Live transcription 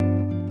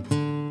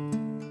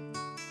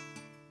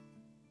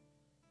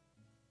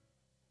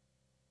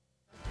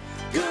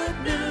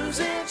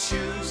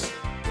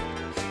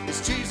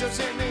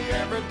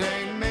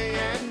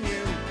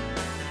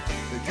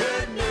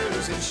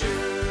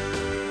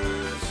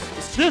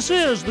This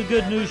is the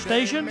Good News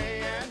Station,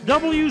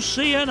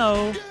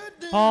 WCNO,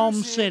 Palm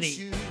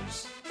City.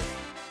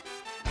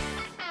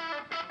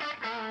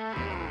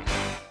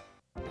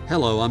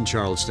 Hello, I'm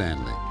Charles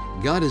Stanley.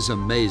 God is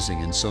amazing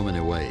in so many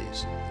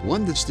ways.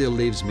 One that still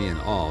leaves me in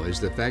awe is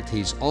the fact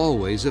He's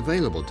always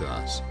available to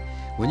us.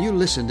 When you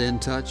listen to In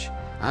Touch,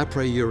 I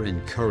pray you're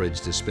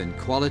encouraged to spend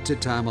quality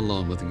time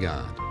alone with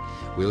God.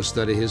 We'll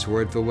study His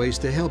Word for ways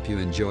to help you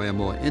enjoy a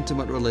more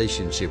intimate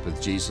relationship with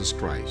Jesus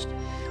Christ.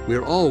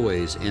 We're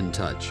always in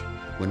touch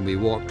when we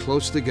walk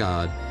close to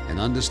God and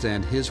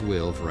understand His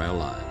will for our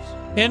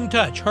lives. In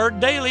Touch,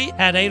 heard daily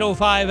at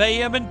 8:05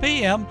 a.m. and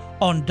p.m.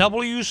 on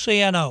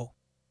WCNO.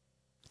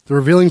 The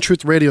Revealing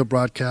Truth radio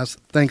broadcast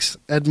thanks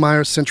Ed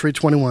Meyer, Century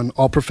 21,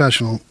 All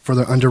Professional, for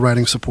their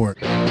underwriting support.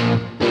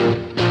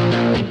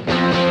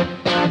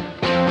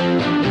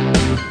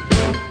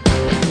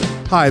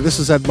 Hi, this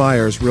is Ed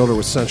Myers, Realtor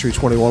with Century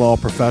 21 All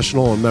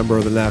Professional and member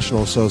of the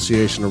National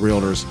Association of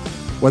Realtors.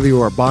 Whether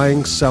you are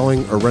buying,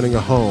 selling, or renting a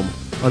home,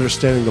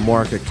 understanding the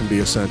market can be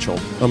essential.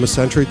 I'm a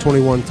Century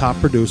 21 top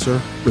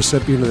producer,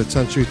 recipient of the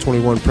Century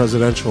 21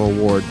 Presidential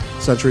Award,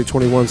 Century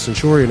 21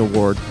 Centurion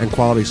Award, and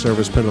Quality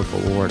Service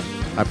Pinnacle Award.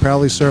 I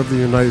proudly served the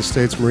United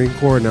States Marine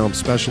Corps, and now I'm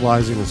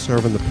specializing in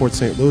serving the Port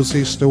St.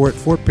 Lucie, Stewart,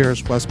 Fort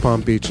Pierce, West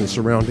Palm Beach, and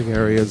surrounding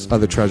areas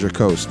of the Treasure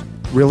Coast.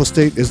 Real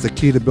estate is the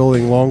key to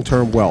building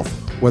long-term wealth,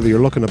 whether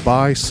you're looking to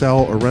buy,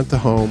 sell, or rent a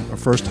home, a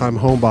first-time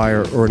home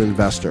buyer, or an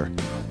investor.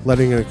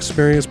 Letting an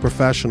experienced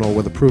professional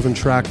with a proven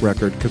track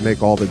record can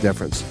make all the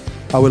difference.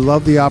 I would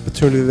love the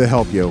opportunity to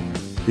help you.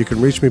 You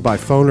can reach me by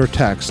phone or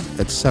text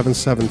at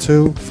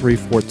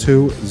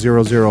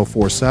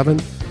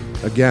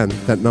 772-342-0047. Again,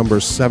 that number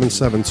is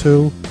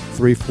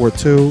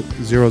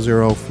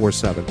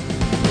 772-342-0047.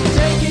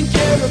 Taking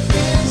care of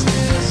business.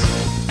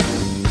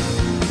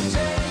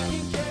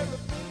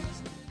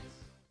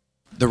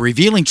 The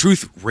Revealing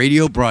Truth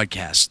radio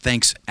broadcast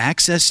thanks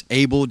Access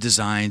Able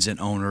Designs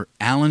and owner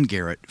Alan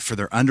Garrett for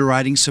their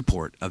underwriting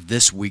support of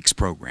this week's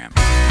program.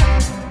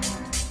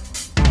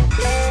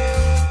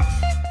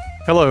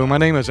 Hello, my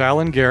name is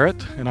Alan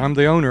Garrett, and I'm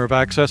the owner of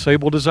Access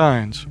Able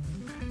Designs.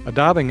 A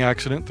diving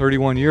accident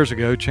 31 years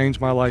ago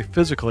changed my life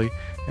physically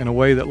in a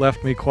way that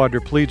left me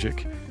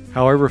quadriplegic.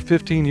 However,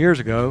 15 years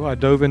ago, I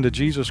dove into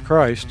Jesus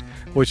Christ,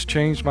 which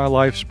changed my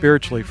life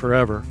spiritually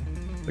forever.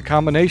 The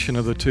combination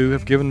of the two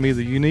have given me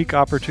the unique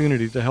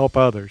opportunity to help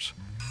others.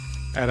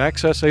 At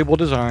Access Able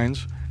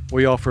Designs,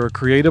 we offer a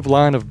creative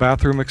line of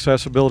bathroom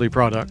accessibility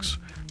products,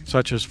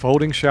 such as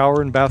folding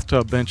shower and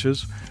bathtub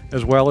benches,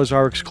 as well as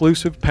our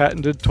exclusive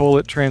patented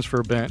toilet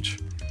transfer bench.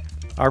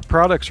 Our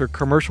products are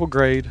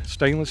commercial-grade,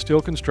 stainless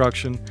steel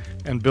construction,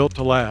 and built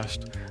to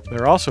last.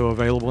 They're also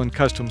available in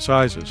custom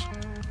sizes.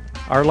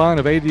 Our line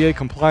of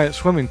ADA-compliant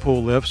swimming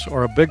pool lifts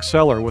are a big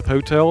seller with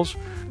hotels,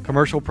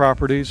 commercial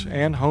properties,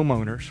 and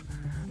homeowners.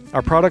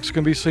 Our products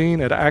can be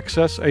seen at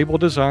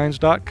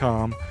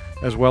accessabledesigns.com,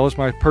 as well as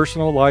my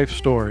personal life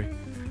story.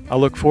 I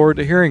look forward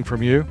to hearing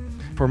from you.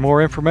 For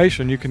more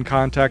information, you can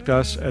contact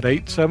us at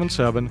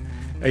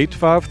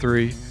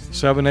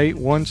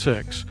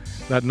 877-853-7816.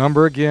 That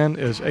number again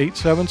is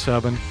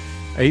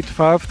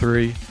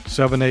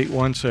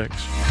 877-853-7816.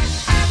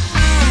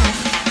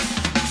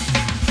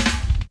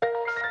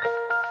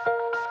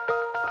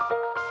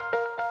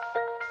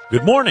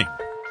 Good morning.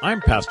 I'm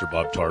Pastor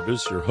Bob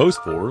Tarbus, your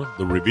host for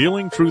the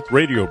Revealing Truth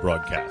radio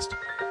broadcast.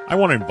 I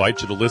want to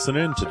invite you to listen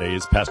in today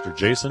as Pastor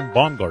Jason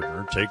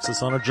Baumgartner takes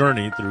us on a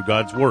journey through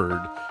God's Word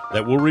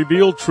that will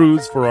reveal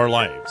truths for our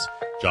lives.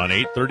 John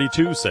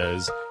 8:32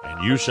 says,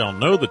 "And you shall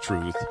know the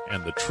truth,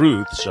 and the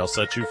truth shall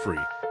set you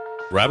free."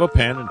 Grab a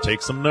pen and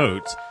take some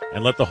notes,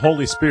 and let the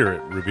Holy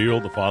Spirit reveal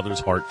the Father's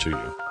heart to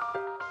you.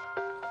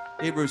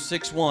 Hebrews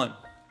 6:1.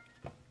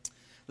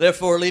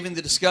 Therefore, leaving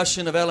the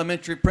discussion of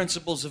elementary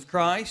principles of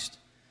Christ,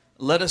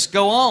 let us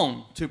go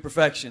on to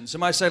perfection.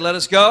 Somebody say, let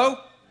us go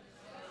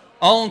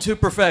on to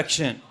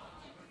perfection.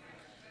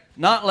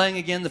 Not laying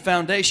again the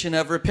foundation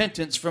of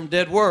repentance from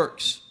dead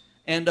works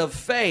and of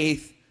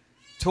faith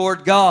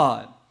toward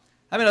God.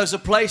 I mean, there's a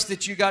place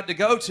that you got to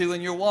go to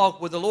in your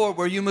walk with the Lord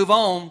where you move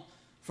on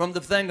from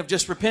the thing of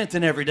just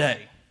repenting every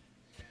day.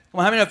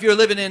 Well, how many if you're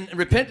living in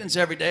repentance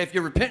every day, if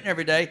you're repenting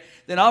every day,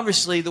 then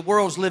obviously the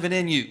world's living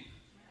in you.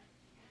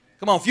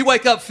 Come on, if you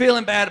wake up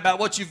feeling bad about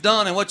what you've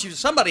done and what you've...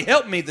 Somebody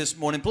help me this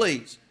morning,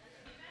 please.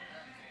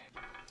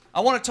 I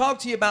want to talk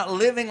to you about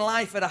living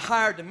life at a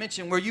higher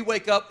dimension where you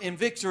wake up in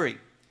victory,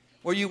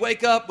 where you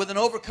wake up with an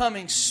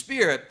overcoming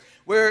spirit,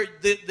 where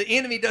the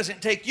enemy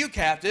doesn't take you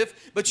captive,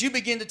 but you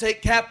begin to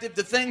take captive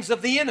the things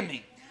of the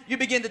enemy. You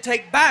begin to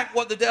take back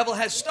what the devil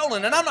has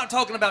stolen. And I'm not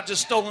talking about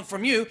just stolen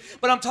from you,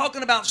 but I'm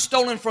talking about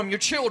stolen from your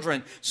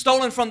children,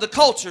 stolen from the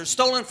culture,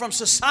 stolen from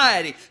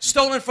society,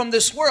 stolen from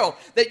this world.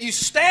 That you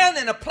stand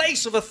in a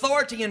place of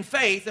authority and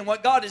faith in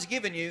what God has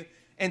given you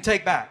and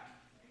take back.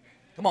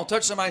 Come on,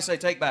 touch somebody and say,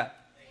 take back.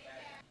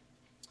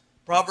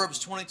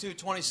 Proverbs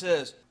 22:20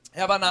 says,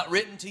 have I not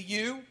written to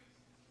you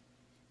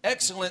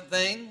excellent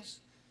things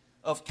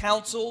of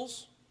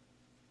counsels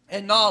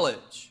and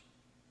knowledge?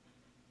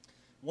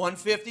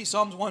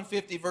 Psalms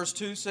 150 verse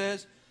 2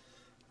 says,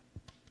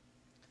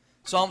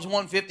 Psalms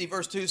 150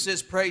 verse 2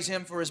 says, praise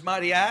Him for His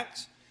mighty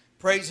acts.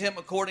 Praise Him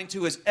according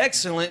to His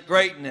excellent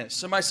greatness.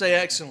 Somebody say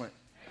excellent.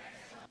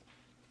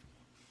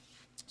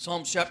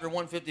 Psalms chapter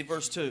 150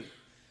 verse 2.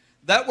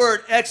 That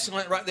word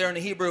excellent right there in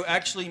the Hebrew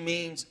actually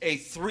means a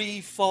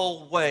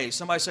threefold way.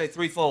 Somebody say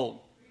threefold.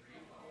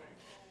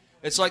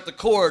 It's like the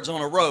cords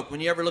on a rope.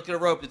 When you ever look at a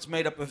rope, it's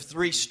made up of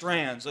 3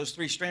 strands. Those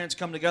 3 strands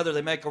come together,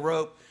 they make a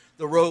rope.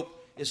 The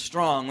rope is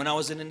strong. When I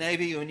was in the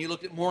Navy, when you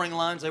looked at mooring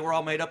lines, they were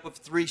all made up of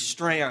 3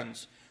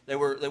 strands. They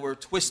were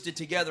twisted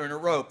together in a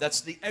rope. That's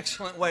the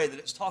excellent way that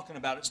it's talking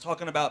about. It's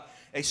talking about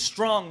a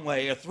strong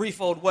way, a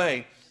threefold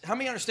way. How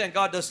many understand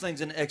God does things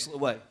in an excellent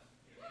way?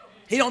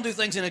 He don't do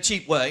things in a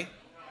cheap way.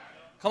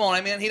 Come on,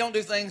 amen. He don't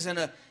do things in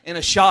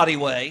a shoddy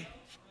way.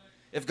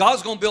 If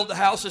God's going to build the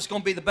house, it's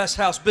going to be the best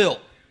house built.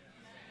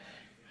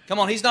 Come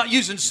on, He's not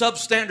using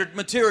substandard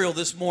material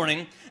this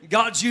morning.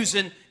 God's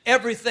using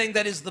everything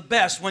that is the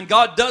best. When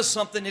God does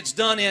something, it's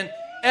done in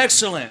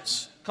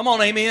excellence. Come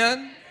on,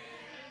 amen.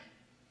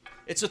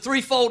 It's a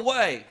threefold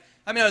way.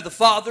 I mean, the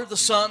Father, the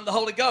Son, the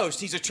Holy Ghost.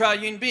 He's a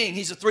triune being.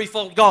 He's a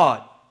threefold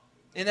God.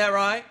 Isn't that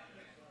right?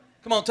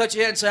 Come on, touch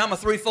your head and say, I'm a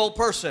threefold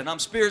person. I'm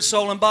spirit,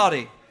 soul, and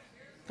body.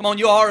 Come on,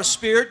 you are a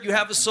spirit, you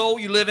have a soul,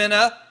 you live in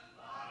a...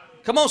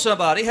 Come on,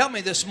 somebody, help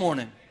me this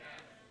morning.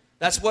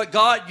 That's what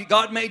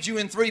God made you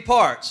in 3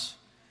 parts.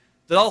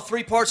 That all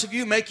 3 parts of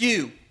you make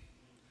you.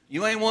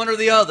 You ain't one or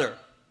the other.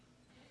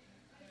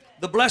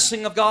 The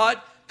blessing of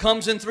God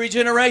comes in 3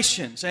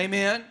 generations.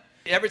 Amen.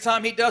 Every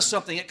time He does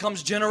something, it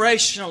comes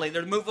generationally.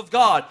 The move of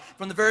God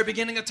from the very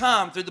beginning of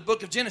time through the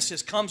book of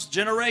Genesis comes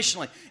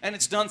generationally. And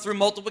it's done through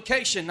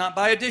multiplication, not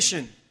by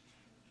addition.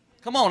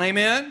 Come on,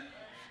 amen.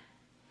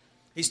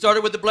 He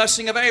started with the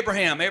blessing of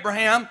Abraham.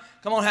 Abraham,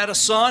 come on, had a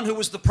son who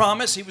was the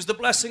promise. He was the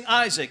blessing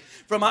Isaac.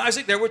 From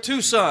Isaac, there were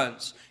 2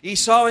 sons,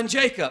 Esau and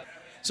Jacob.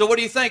 So what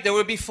do you think? There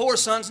would be 4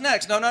 sons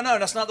next. No.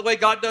 That's not the way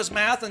God does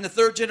math. In the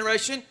 3rd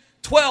generation,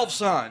 12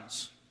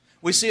 sons.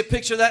 We see a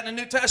picture of that in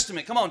the New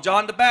Testament. Come on,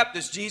 John the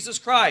Baptist, Jesus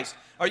Christ.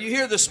 Are you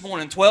here this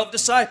morning? 12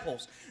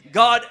 disciples.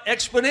 God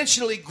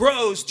exponentially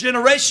grows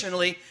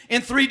generationally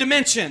in 3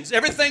 dimensions.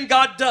 Everything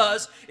God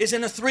does is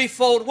in a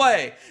threefold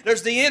way.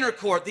 There's the inner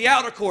court, the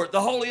outer court,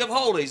 the Holy of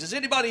Holies. Is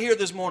anybody here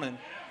this morning?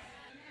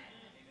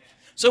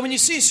 So when you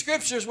see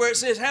scriptures where it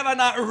says, have I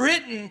not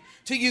written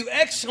to you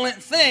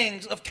excellent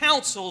things of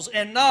counsels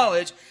and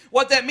knowledge,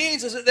 what that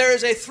means is that there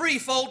is a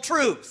threefold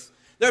truth.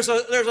 There's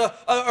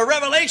a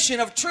revelation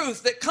of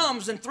truth that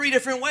comes in 3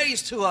 different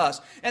ways to us.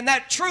 And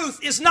that truth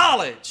is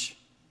knowledge.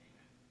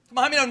 Come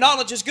on, how many know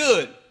knowledge is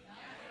good?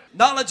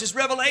 Knowledge is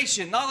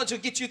revelation. Knowledge will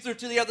get you through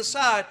to the other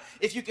side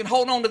if you can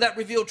hold on to that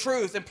revealed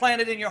truth and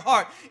plant it in your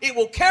heart. It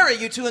will carry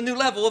you to a new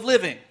level of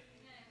living.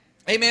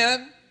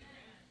 Amen?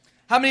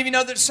 How many of you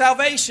know that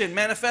salvation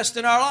manifests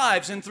in our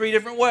lives in 3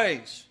 different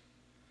ways?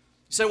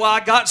 You say, well,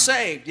 I got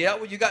saved. Yeah,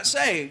 well, you got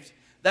saved.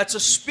 That's a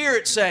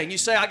spirit saying. You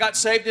say, I got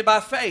saved by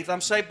faith.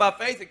 I'm saved by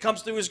faith. It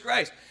comes through His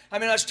grace. I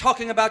mean, that's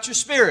talking about your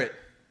spirit.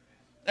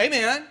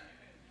 Amen?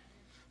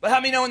 But how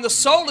many know in the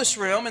soulless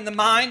realm, in the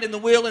mind and the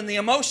will and the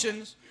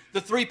emotions,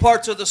 the 3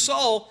 parts of the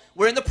soul,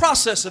 we're in the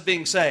process of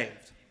being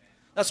saved.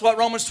 That's what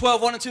Romans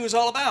 12, 1 and 2 is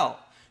all about.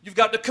 You've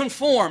got to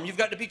conform. You've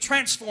got to be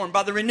transformed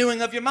by the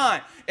renewing of your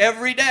mind.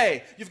 Every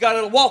day, you've got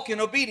to walk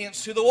in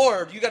obedience to the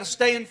Word. You've got to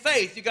stay in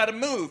faith. You've got to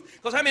move.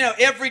 Because how many know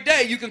every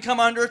day you can come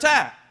under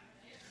attack?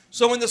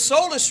 So in the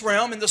soulless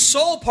realm, in the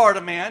soul part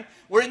of man,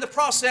 we're in the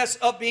process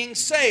of being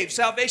saved.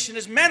 Salvation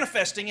is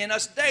manifesting in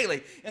us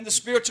daily. In the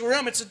spiritual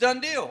realm, it's a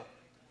done deal.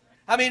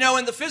 How many know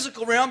in the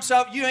physical realm,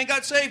 you ain't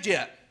got saved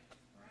yet?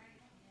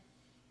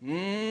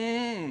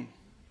 Come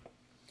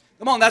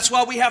on, that's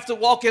why we have to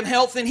walk in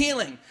health and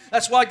healing.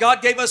 That's why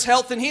God gave us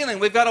health and healing.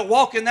 We've got to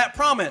walk in that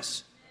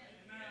promise.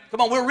 Come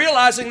on, we're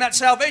realizing that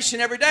salvation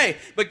every day.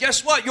 But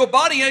guess what? Your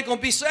body ain't going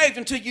to be saved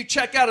until you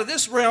check out of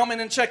this realm and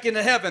then check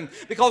into heaven.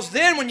 Because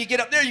then when you get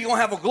up there, you're going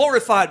to have a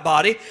glorified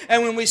body.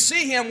 And when we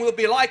see Him, we'll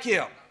be like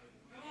Him.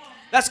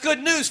 That's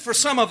good news for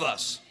some of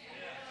us.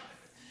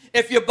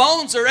 If your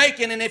bones are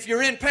aching and if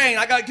you're in pain,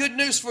 I got good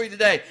news for you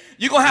today.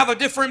 You're going to have a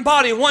different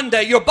body one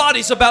day. Your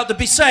body's about to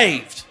be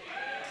saved.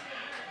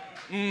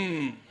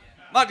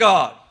 My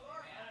God.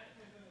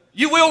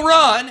 You will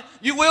run,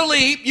 you will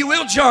leap, you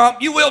will jump,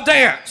 you will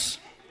dance.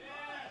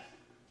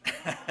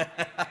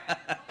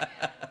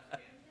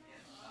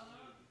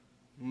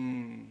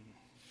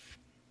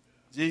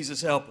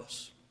 Jesus help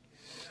us.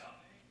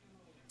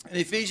 In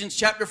Ephesians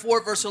chapter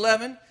 4 verse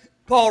 11,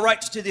 Paul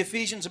writes to the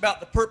Ephesians about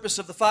the purpose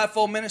of the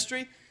fivefold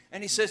ministry.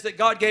 And he says that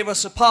God gave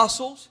us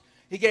apostles,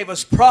 He gave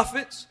us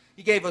prophets,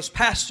 He gave us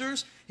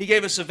pastors, He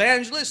gave us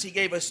evangelists, He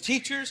gave us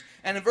teachers.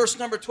 And in verse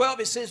number 12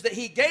 it says that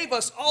He gave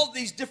us all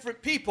these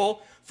different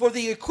people for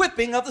the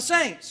equipping of the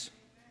saints.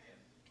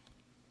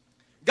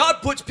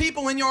 God puts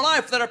people in your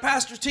life that are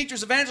pastors,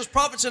 teachers, evangelists,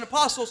 prophets, and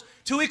apostles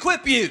to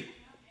equip you.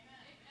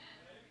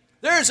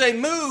 There is a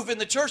move in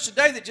the church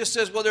today that just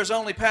says, well, there's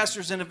only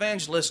pastors and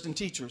evangelists and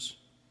teachers.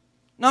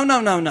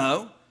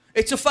 No.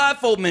 It's a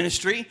fivefold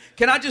ministry.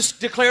 Can I just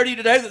declare to you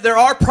today that there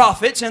are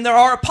prophets and there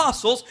are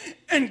apostles,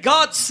 and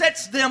God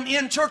sets them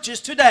in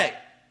churches today.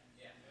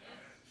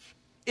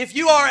 If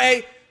you are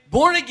a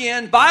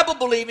born-again,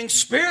 Bible-believing,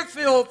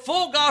 Spirit-filled,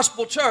 full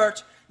gospel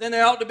church, then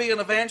there ought to be an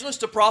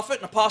evangelist, a prophet,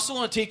 an apostle,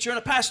 and a teacher, and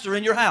a pastor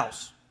in your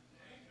house.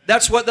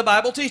 That's what the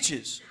Bible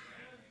teaches.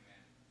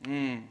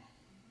 And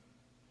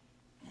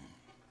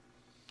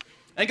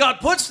God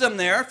puts them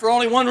there for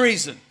only one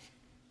reason: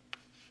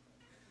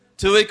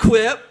 to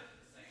equip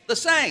the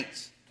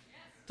saints.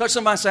 Touch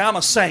somebody and say, I'm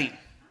a saint.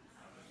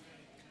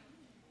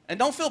 And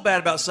don't feel bad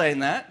about saying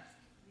that.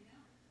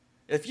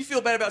 If you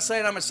feel bad about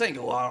saying I'm a saint,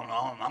 go, well, I don't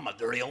know, I'm a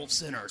dirty old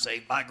sinner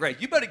saved by grace.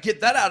 You better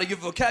get that out of your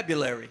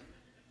vocabulary.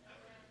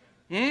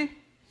 And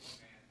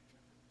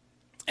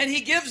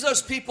He gives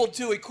us people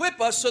to equip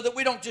us so that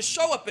we don't just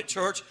show up at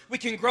church, we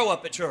can grow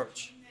up at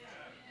church.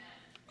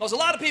 Because a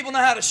lot of people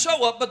know how to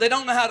show up, but they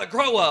don't know how to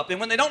grow up. And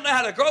when they don't know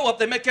how to grow up,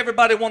 they make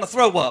everybody want to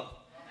throw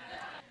up.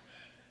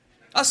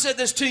 I said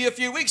this to you a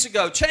few weeks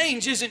ago.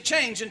 Change isn't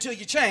change until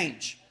you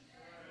change.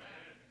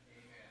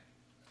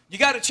 You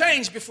got to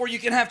change before you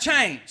can have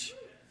change.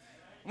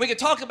 We can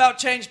talk about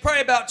change, pray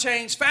about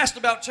change, fast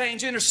about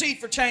change, intercede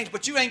for change,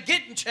 but you ain't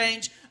getting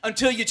change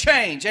until you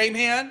change.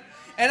 Amen?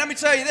 And let me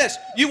tell you this.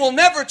 You will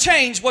never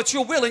change what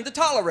you're willing to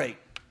tolerate.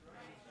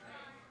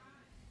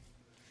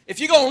 If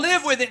you're going to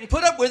live with it and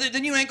put up with it,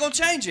 then you ain't going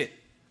to change it.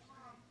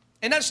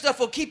 And that stuff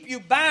will keep you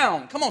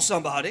bound. Come on,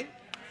 somebody.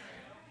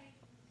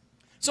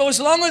 So as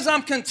long as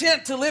I'm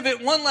content to live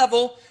at one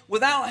level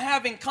without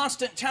having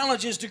constant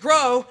challenges to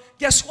grow,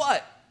 guess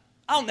what?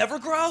 I'll never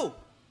grow.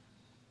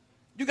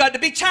 You got to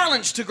be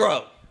challenged to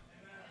grow.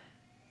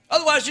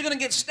 Otherwise, you're going to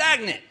get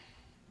stagnant.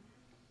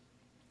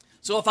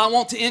 So if I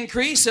want to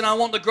increase and I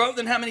want to grow,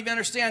 then how many of you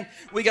understand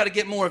we got to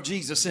get more of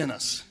Jesus in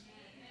us?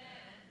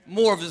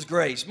 More of His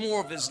grace,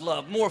 more of His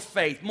love, more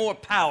faith, more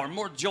power,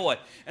 more joy.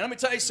 And let me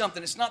tell you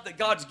something. It's not that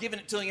God's given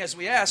it to us as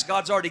we ask.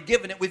 God's already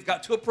given it. We've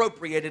got to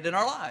appropriate it in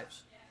our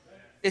lives.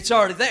 It's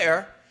already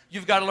there.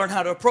 You've got to learn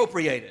how to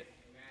appropriate it.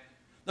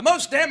 The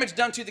most damage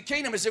done to the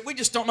kingdom is that we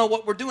just don't know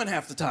what we're doing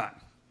half the time.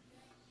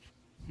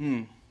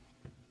 I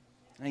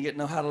ain't getting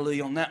no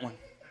hallelujah on that one.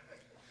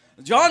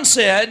 John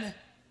said,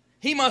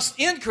 He must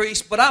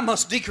increase, but I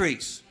must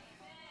decrease.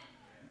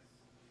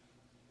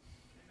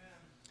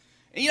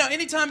 And you know,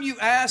 anytime you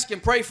ask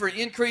and pray for an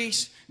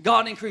increase,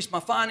 God increase my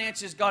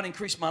finances, God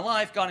increase my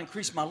life, God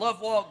increase my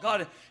love walk,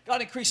 God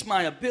increase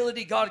my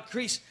ability, God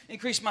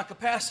increase my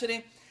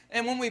capacity.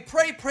 And when we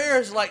pray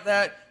prayers like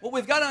that, what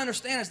we've got to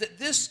understand is that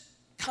this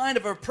kind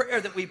of a prayer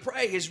that we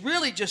pray is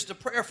really just a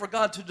prayer for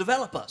God to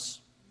develop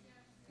us.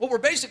 What we're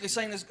basically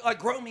saying is, God,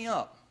 grow me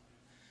up.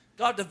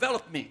 God,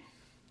 develop me.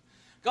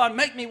 God,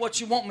 make me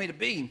what you want me to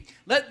be.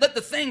 Let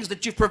the things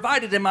that you've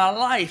provided in my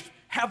life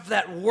have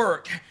that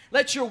work.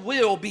 Let your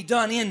will be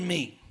done in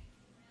me.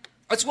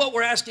 That's what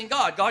we're asking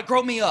God. God,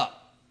 grow me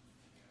up.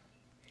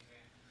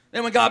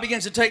 Then when God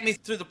begins to take me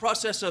through the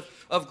process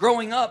of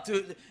growing up,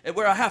 to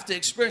where I have to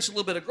experience a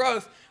little bit of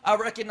growth, I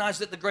recognize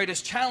that the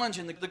greatest challenge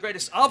and the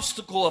greatest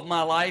obstacle of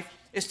my life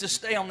is to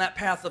stay on that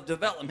path of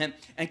development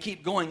and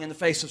keep going in the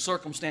face of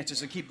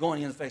circumstances and keep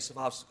going in the face of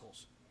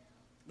obstacles.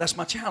 That's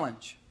my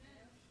challenge.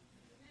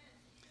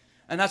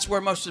 And that's where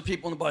most of the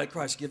people in the body of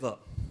Christ give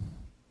up.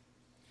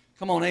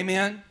 Come on,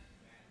 amen?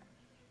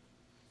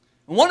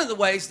 And one of the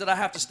ways that I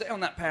have to stay on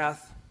that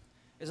path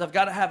is I've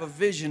got to have a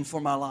vision for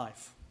my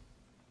life.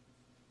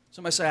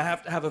 Somebody say, I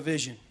have to have a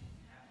vision.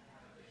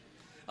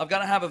 I've got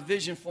to have a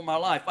vision for my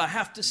life. I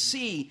have to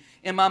see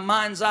in my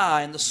mind's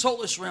eye, in the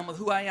soulless realm of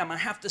who I am, I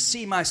have to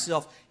see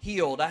myself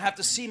healed. I have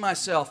to see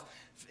myself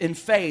in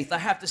faith. I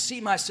have to see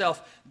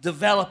myself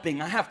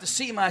developing. I have to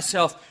see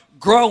myself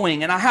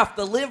growing. And I have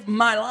to live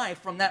my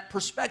life from that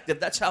perspective.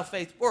 That's how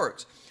faith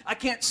works. I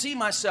can't see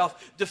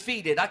myself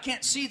defeated. I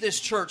can't see this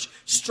church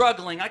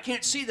struggling. I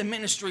can't see the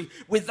ministry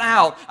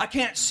without. I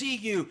can't see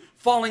you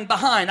falling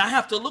behind. I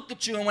have to look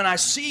at you, and when I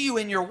see you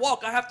in your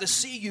walk, I have to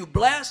see you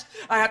blessed.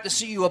 I have to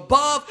see you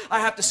above. I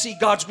have to see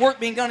God's work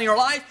being done in your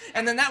life.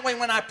 And then that way,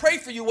 when I pray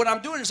for you, what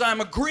I'm doing is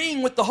I'm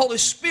agreeing with the Holy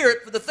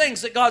Spirit for the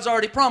things that God's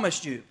already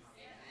promised you.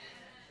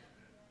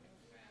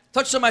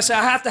 Touch somebody and say,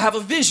 I have to have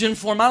a vision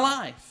for my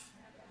life.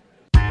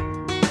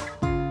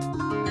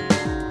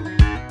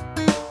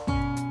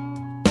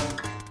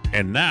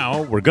 And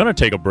now we're going to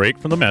take a break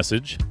from the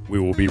message. We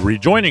will be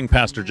rejoining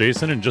Pastor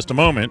Jason in just a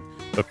moment.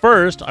 But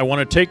first, I want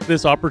to take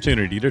this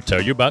opportunity to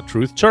tell you about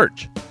Truth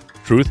Church.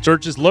 Truth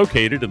Church is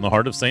located in the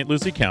heart of St.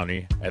 Lucie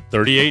County at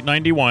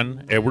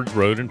 3891 Edwards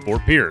Road in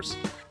Fort Pierce.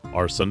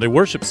 Our Sunday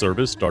worship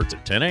service starts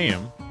at 10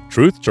 a.m.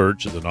 Truth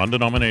Church is a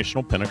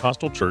non-denominational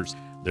Pentecostal church.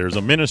 There's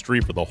a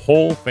ministry for the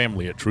whole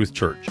family at Truth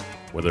Church.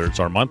 Whether it's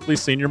our monthly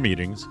senior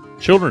meetings,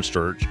 children's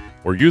church,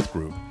 or youth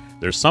group,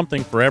 there's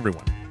something for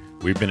everyone.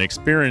 We've been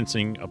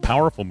experiencing a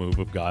powerful move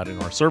of God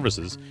in our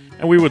services,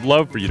 and we would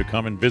love for you to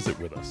come and visit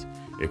with us.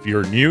 If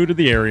you're new to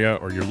the area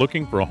or you're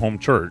looking for a home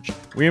church,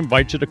 we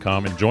invite you to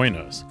come and join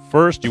us.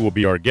 First, you will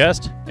be our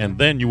guest, and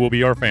then you will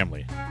be our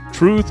family.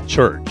 Truth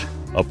Church,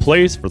 a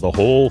place for the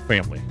whole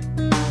family.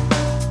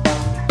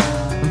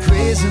 I'm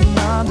praising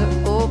under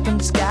open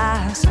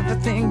skies,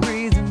 everything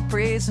breathing,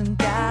 praising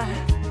God.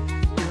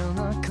 You're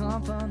the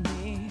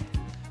company.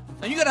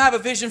 Now you got to have a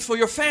vision for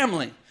your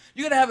family.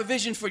 You got to have a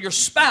vision for your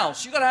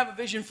spouse. You got to have a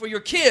vision for your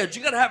kids.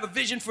 You got to have a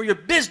vision for your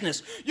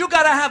business. You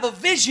got to have a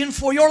vision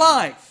for your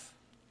life.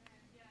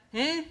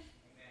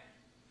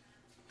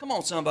 Come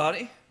on,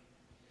 somebody.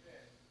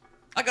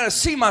 I got to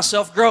see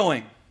myself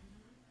growing.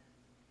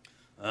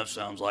 That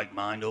sounds like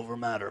mind over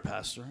matter,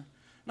 Pastor.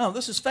 No,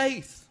 this is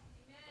faith.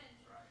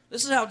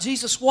 This is how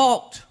Jesus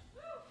walked.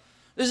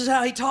 This is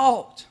how he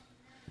talked.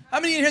 How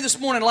many of you here this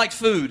morning like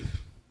food?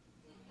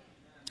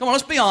 Come on,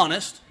 let's be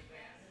honest.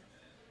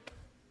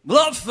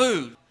 Love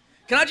food.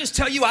 Can I just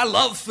tell you I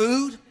love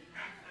food?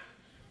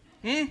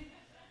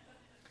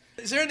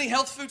 Is there any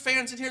health food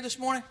fans in here this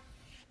morning?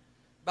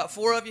 About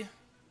 4 of you?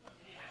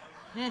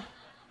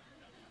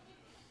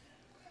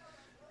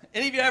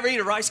 Any of you ever eat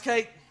a rice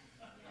cake?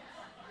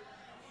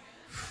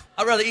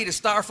 I'd rather eat a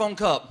styrofoam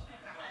cup.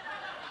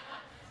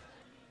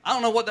 I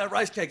don't know what that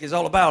rice cake is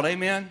all about,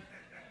 amen?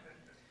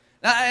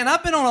 Now, and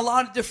I've been on a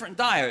lot of different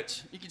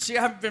diets. You can see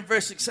I haven't been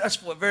very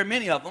successful at very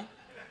many of them.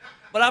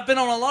 But I've been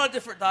on a lot of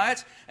different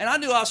diets, and I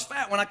knew I was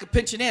fat when I could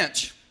pinch an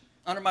inch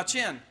under my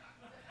chin.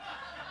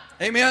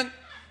 Amen?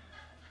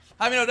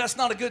 How many know that's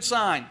not a good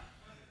sign?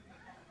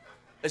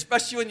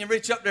 Especially when you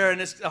reach up there and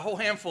it's a whole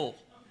handful.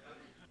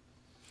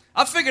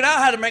 I figured out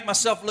how to make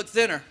myself look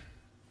thinner.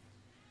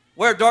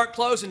 Wear dark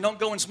clothes and don't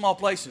go in small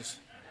places.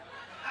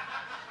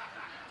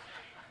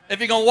 If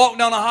you're going to walk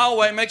down the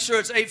hallway, make sure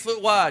it's 8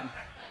 foot wide.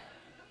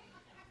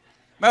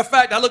 Matter of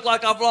fact, I look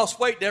like I've lost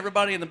weight to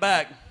everybody in the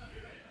back.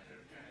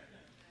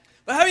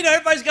 But how do you know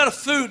everybody's got a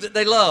food that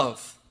they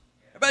love?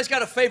 Everybody's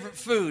got a favorite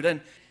food,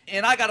 and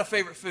I got a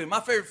favorite food. My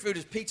favorite food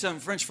is pizza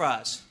and French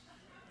fries.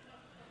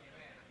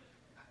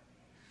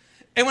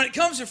 And when it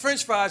comes to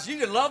French fries, you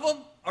can love them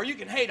or you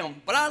can hate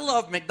them, but I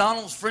love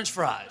McDonald's French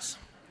fries.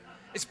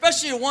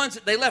 Especially the ones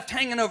that they left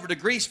hanging over the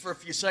grease for a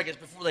few seconds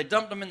before they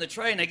dumped them in the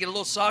tray and they get a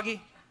little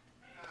soggy.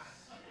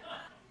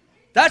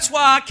 That's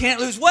why I can't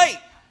lose weight.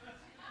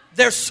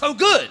 They're so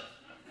good.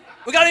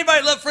 We got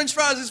anybody love French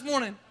fries this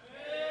morning?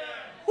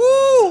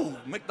 Woo!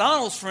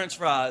 McDonald's French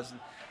fries.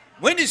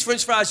 Wendy's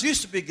French fries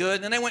used to be good,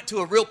 and then they went to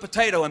a real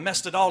potato and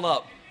messed it all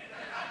up.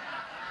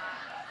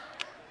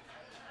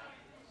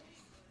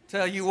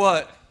 Tell you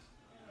what,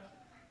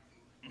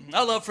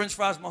 I love French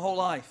fries my whole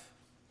life.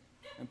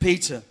 And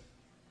pizza.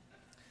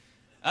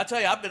 I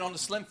tell you, I've been on the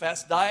Slim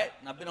Fast diet,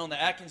 and I've been on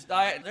the Atkins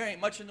diet, and there ain't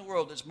much in the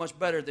world that's much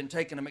better than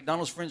taking a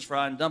McDonald's French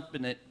fry and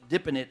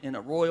dipping it in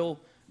a Royal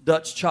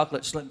Dutch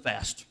chocolate Slim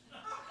Fast.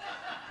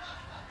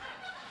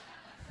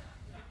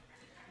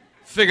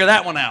 Figure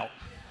that one out.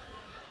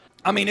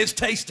 I mean, it's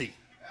tasty.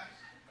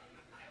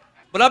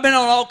 But I've been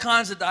on all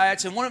kinds of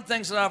diets, and one of the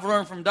things that I've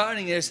learned from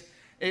dieting is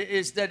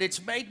that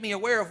it's made me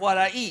aware of what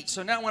I eat.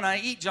 So now when I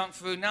eat junk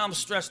food, now I'm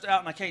stressed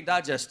out and I can't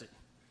digest it.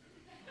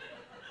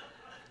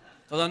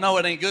 Because I know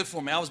it ain't good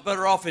for me. I was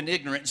better off in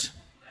ignorance.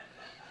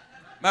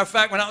 Matter of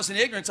fact, when I was in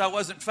ignorance, I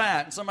wasn't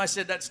fat. And somebody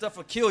said that stuff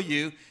will kill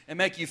you and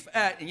make you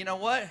fat. And you know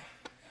what?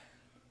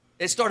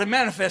 It started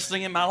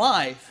manifesting in my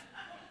life.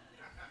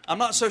 I'm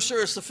not so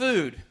sure it's the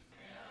food.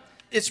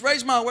 It's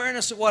raised my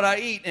awareness of what I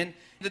eat. And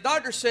the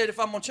doctor said if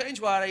I'm going to change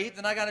what I eat,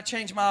 then I got to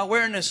change my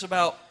awareness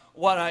about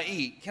what I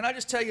eat. Can I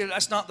just tell you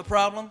that's not the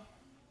problem?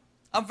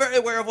 I'm very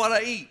aware of what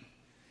I eat.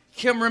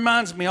 Kim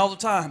reminds me all the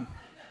time.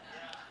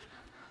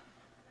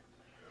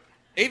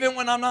 Even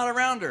when I'm not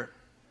around her,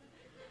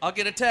 I'll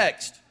get a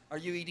text. Are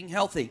you eating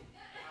healthy?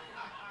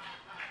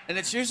 And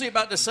it's usually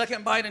about the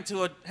second bite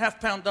into a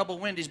half-pound double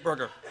Wendy's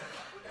burger.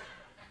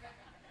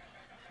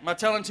 Am I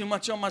telling too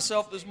much on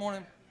myself this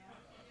morning?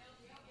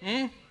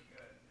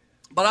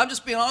 But I'm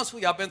just being honest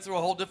with you. I've been through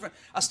a whole different...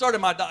 I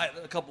started my diet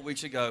a couple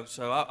weeks ago,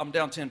 so I'm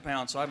down 10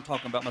 pounds, so I'm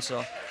talking about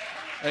myself.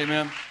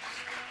 Amen.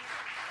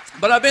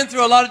 But I've been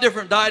through a lot of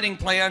different dieting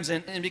plans,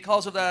 and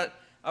because of that,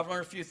 I've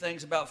learned a few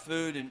things about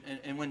food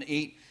and when to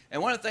eat.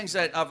 And one of the things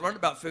that I've learned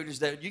about food is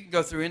that you can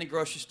go through any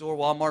grocery store,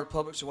 Walmart,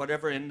 Publix, or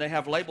whatever, and they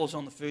have labels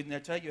on the food, and they'll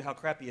tell you how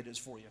crappy it is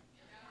for you.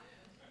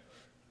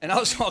 And I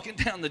was walking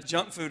down the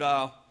junk food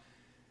aisle.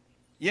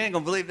 You ain't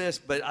going to believe this,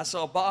 but I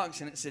saw a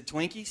box, and it said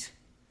Twinkies.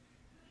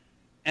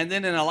 And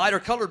then in a lighter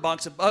colored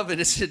box above it,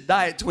 it said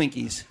Diet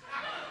Twinkies.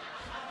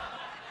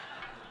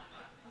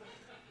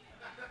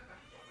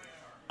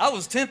 I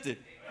was tempted.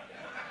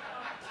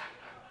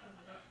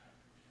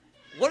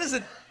 What is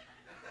it?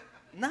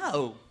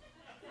 No.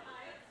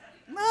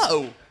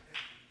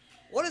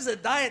 What is a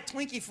Diet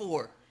Twinkie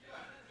for?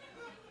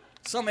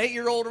 Some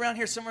 8-year-old around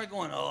here somewhere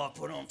going, oh, I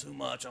put on too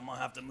much. I'm going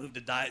to have to move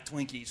to Diet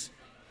Twinkies.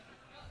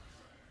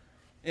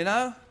 You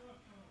know?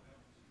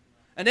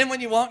 And then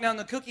when you walk down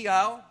the cookie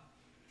aisle,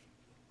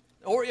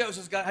 Oreos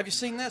has got, have you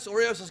seen this?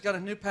 Oreos has got a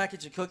new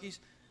package of cookies.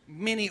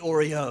 Mini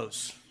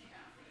Oreos.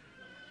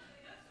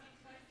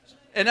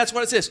 And that's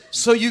what it says.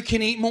 So you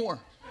can eat more.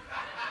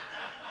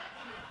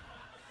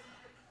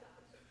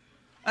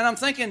 And I'm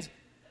thinking,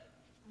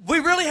 we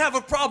really have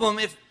a problem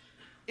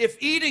if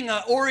eating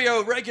an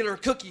Oreo regular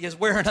cookie is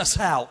wearing us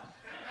out.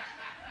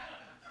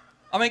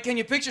 I mean, can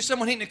you picture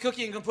someone eating a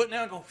cookie and put it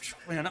down and go,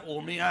 man, that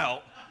wore me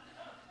out.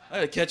 I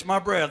had to catch my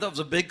breath. That was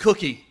a big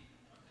cookie.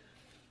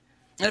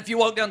 And if you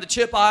walk down the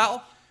chip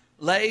aisle,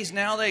 Lay's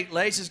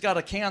Lay's has got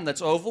a can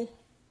that's oval.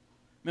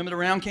 Remember the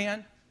round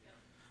can?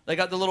 They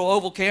got the little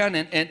oval can,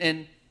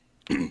 and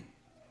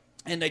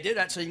they did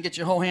that so you can get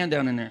your whole hand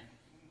down in there.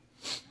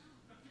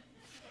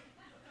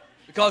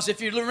 Because if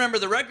you remember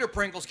the regular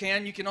Pringles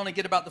can, you can only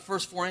get about the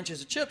first 4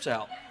 inches of chips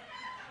out.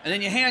 And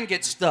then your hand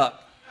gets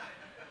stuck.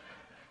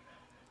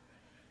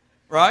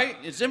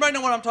 Right? Does anybody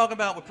know what I'm talking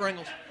about with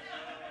Pringles?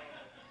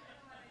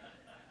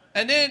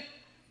 And then,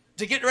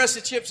 to get the rest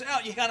of the chips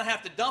out, you kind of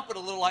have to dump it a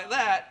little like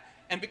that.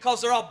 And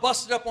because they're all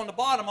busted up on the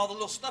bottom, all the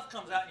little stuff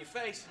comes out in your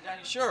face and down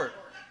your shirt.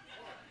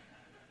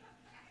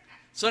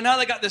 So now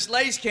they got this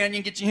Lay's can, you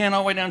can get your hand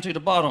all the way down to the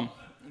bottom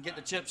and get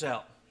the chips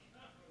out.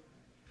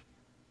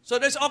 So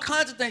there's all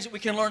kinds of things that we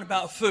can learn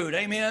about food,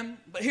 amen?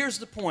 But here's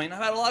the point.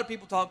 I've had a lot of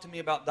people talk to me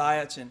about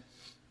diets and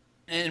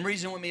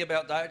reason with me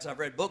about diets. I've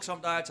read books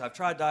on diets. I've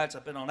tried diets.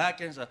 I've been on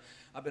Atkins.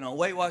 I've been on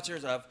Weight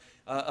Watchers. I've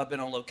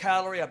been on low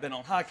calorie. I've been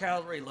on high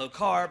calorie, low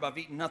carb. I've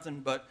eaten nothing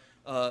but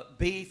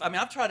beef. I mean,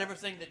 I've tried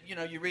everything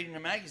that you read in a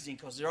magazine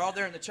because they're all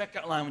there in the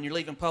checkout line when you're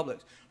leaving Publix.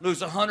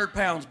 Lose 100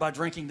 pounds by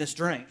drinking this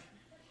drink.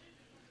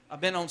 I've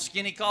been on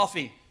skinny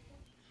coffee.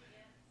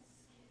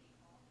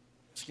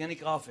 Skinny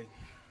coffee.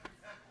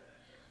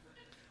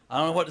 I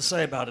don't know what to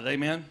say about it,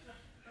 amen?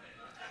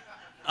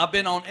 I've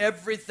been on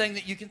everything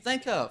that you can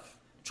think of,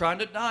 trying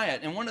to diet.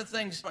 And one of the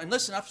things, and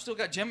listen, I've still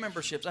got gym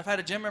memberships. I've had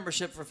a gym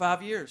membership for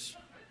 5 years.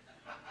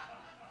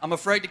 I'm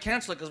afraid to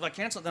cancel it because if I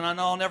cancel it, then I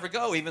know I'll never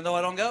go, even though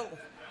I don't go.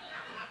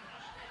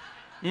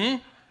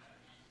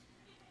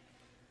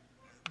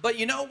 But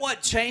you know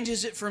what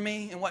changes it for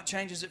me and what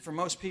changes it for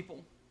most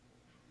people?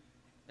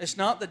 It's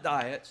not the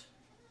diet.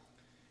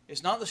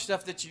 It's not the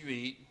stuff that you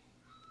eat.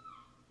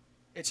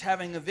 It's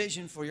having a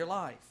vision for your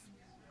life.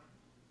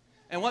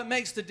 And what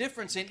makes the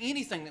difference in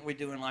anything that we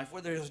do in life,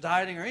 whether it's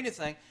dieting or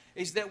anything,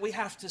 is that we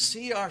have to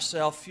see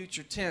ourselves,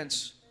 future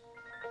tense,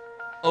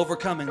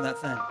 overcoming that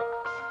thing.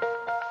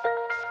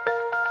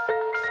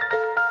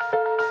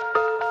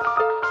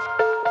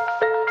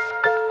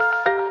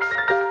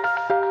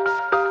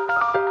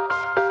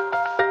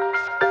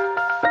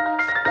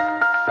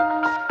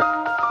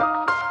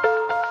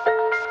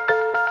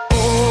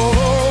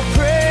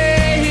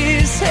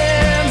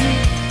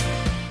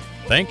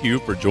 Thank you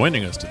for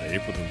joining us today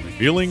for the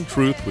Revealing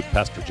Truth with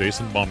Pastor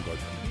Jason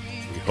Baumgartner.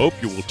 We hope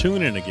you will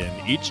tune in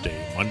again each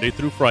day, Monday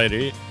through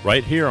Friday,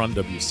 right here on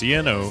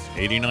WCNO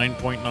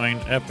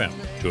 89.9 FM.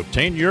 To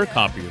obtain your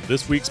copy of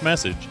this week's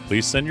message,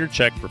 please send your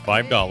check for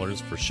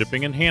 $5 for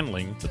shipping and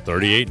handling to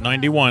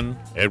 3891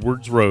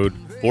 Edwards Road,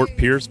 Fort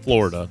Pierce,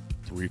 Florida,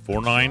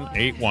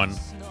 34981.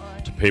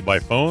 To pay by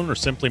phone or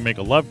simply make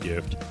a love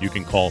gift, you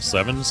can call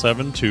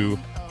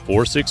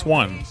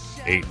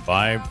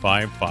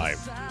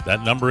 772-461-8555.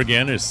 That number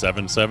again is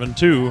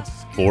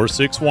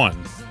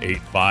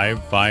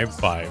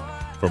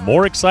 772-461-8555. For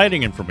more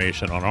exciting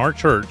information on our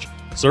church,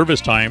 service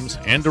times,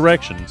 and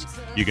directions,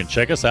 you can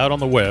check us out on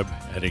the web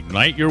at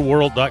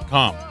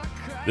igniteyourworld.com.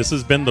 This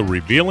has been The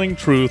Revealing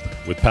Truth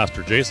with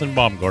Pastor Jason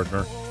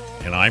Baumgartner,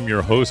 and I'm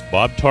your host,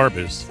 Bob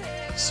Tarbis.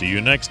 See you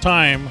next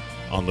time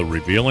on The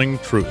Revealing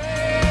Truth.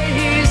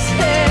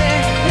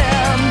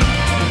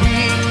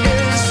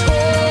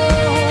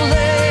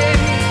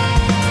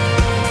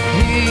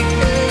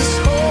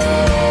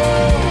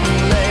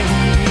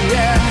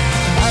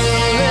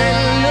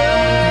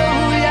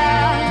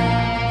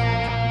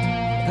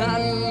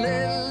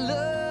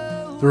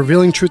 The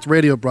Revealing Truth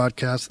radio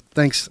broadcast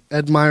thanks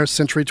Ed Meyer,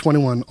 Century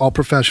 21, All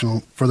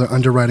Professional, for their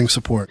underwriting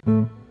support.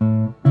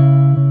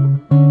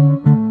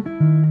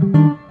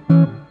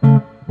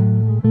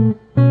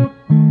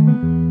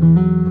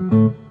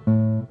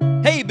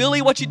 Hey,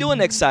 Billy, what you doing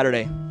next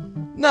Saturday?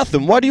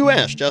 Nothing. Why do you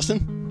ask,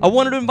 Justin? I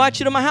wanted to invite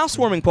you to my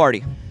housewarming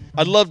party.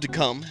 I'd love to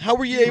come. How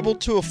were you able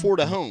to afford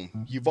a home?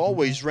 You've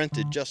always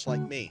rented just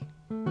like me.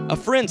 A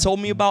friend told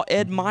me about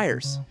Ed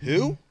Myers.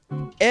 Who?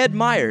 Ed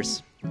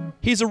Myers.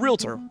 He's a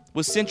realtor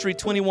with Century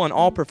 21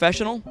 All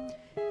Professional.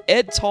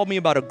 Ed told me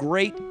about a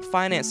great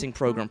financing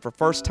program for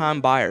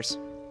first-time buyers.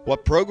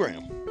 What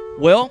program?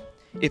 Well,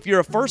 if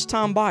you're a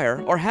first-time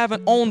buyer or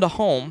haven't owned a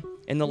home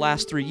in the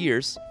last 3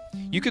 years,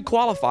 you could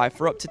qualify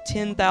for up to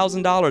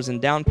 $10,000 in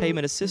down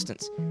payment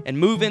assistance and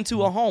move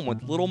into a home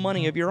with little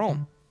money of your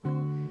own.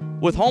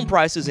 With home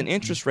prices and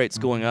interest rates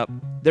going up,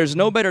 there's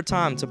no better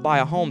time to buy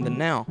a home than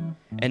now,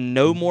 and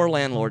no more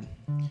landlord.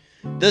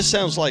 This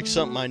sounds like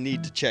something I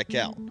need to check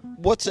out.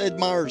 What's Ed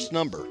Meyer's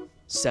number?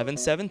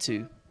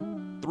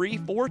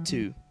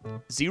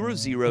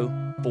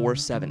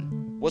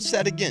 772-342-0047. What's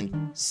that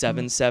again?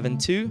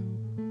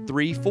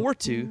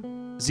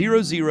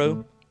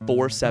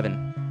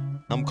 772-342-0047.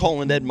 I'm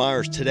calling Ed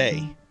Myers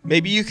today.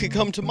 Maybe you could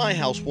come to my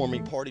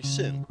housewarming party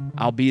soon.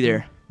 I'll be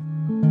there.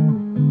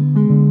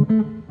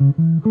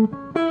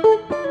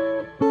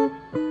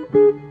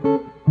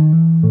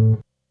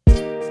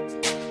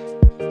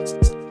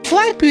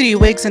 Black Beauty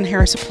Wigs and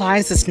Hair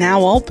Supplies is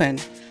now open.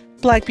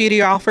 Black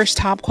Beauty offers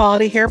top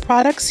quality hair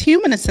products,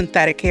 human and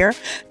synthetic hair.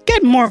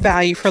 Get more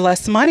value for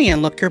less money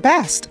and look your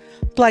best.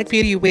 Black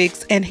Beauty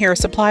Wigs and Hair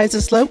Supplies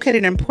is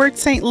located in Port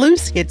St.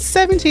 Lucie at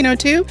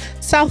 1702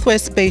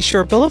 Southwest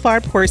Bayshore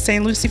Boulevard, Port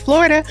St. Lucie,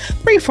 Florida,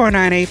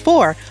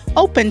 34984.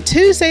 Open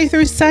Tuesday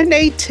through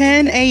Sunday,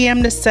 10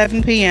 a.m. to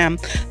 7 p.m.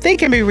 They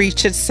can be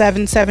reached at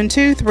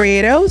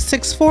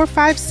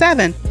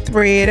 772-380-6457,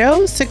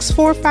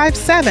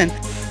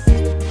 380-6457.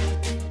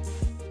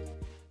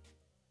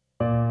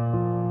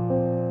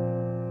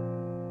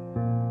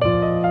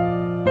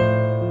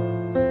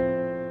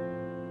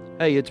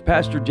 Hey, it's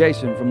Pastor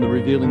Jason from The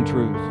Revealing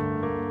Truth.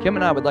 Kim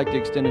and I would like to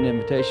extend an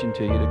invitation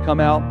to you to come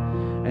out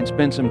and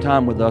spend some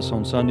time with us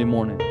on Sunday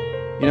morning.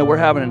 You know, we're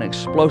having an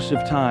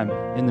explosive time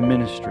in the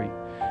ministry.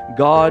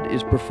 God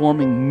is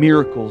performing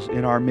miracles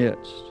in our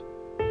midst.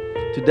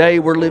 Today,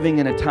 we're living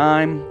in a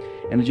time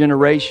and a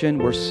generation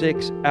where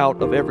 6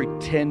 out of every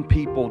 10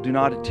 people do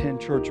not attend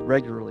church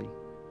regularly.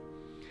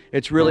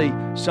 It's really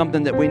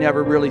something that we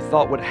never really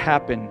thought would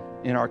happen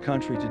in our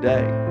country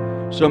today.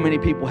 So many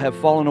people have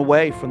fallen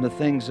away from the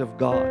things of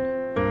God.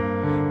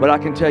 But I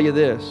can tell you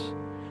this,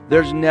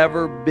 there's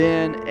never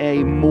been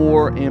a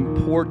more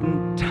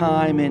important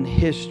time in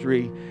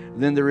history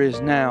than there is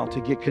now to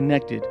get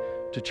connected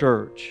to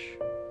church.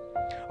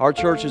 Our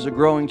church is a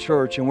growing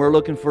church, and we're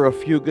looking for a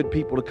few good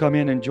people to come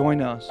in and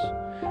join us.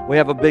 We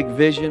have a big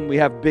vision, we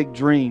have big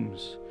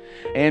dreams,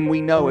 and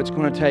we know it's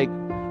going to take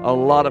a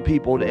lot of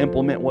people to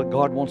implement what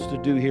God wants to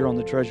do here on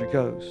the Treasure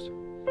Coast.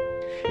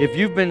 If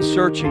you've been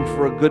searching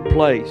for a good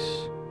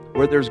place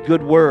where there's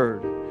good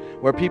word,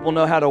 where people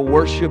know how to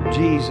worship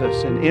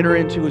Jesus and enter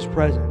into His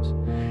presence,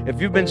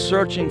 if you've been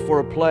searching for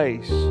a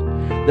place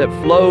that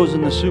flows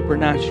in the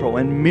supernatural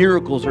and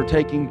miracles are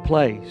taking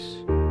place,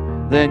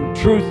 then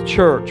Truth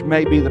Church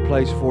may be the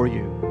place for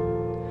you.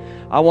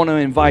 I want to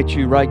invite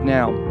you right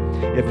now,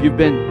 if you've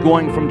been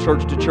going from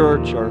church to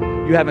church or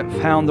you haven't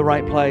found the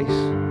right place,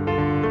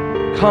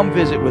 come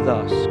visit with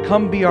us.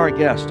 Come be our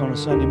guest on a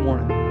Sunday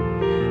morning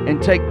and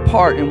take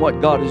part in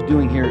what God is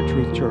doing here at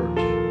Truth Church.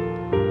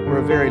 We're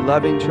a very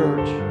loving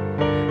church,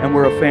 and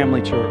we're a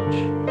family church.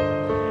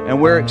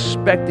 And we're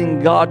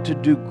expecting God to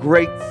do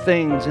great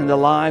things in the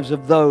lives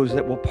of those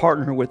that will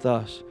partner with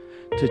us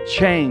to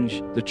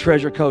change the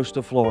Treasure Coast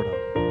of Florida.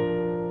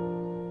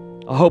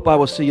 I hope I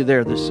will see you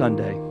there this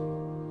Sunday.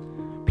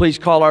 Please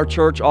call our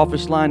church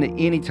office line at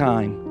any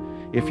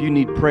time if you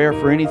need prayer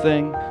for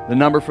anything. The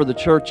number for the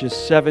church is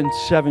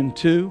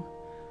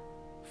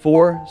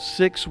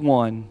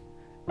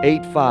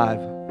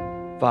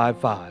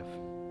 772-461-8555.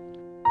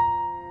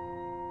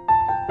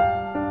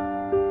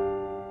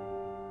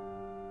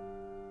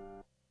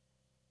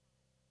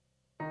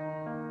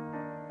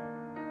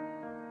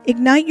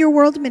 Ignite Your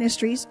World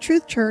Ministries,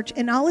 Truth Church,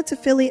 and all its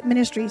affiliate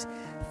ministries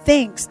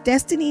thanks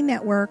Destiny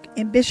Network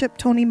and Bishop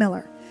Tony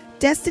Miller.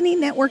 Destiny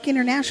Network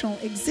International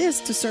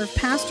exists to serve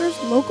pastors,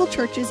 local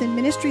churches, and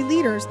ministry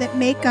leaders that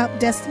make up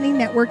Destiny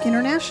Network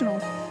International.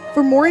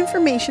 For more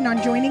information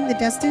on joining the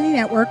Destiny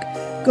Network,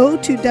 go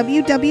to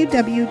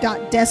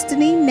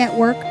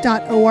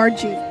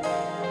www.destinynetwork.org.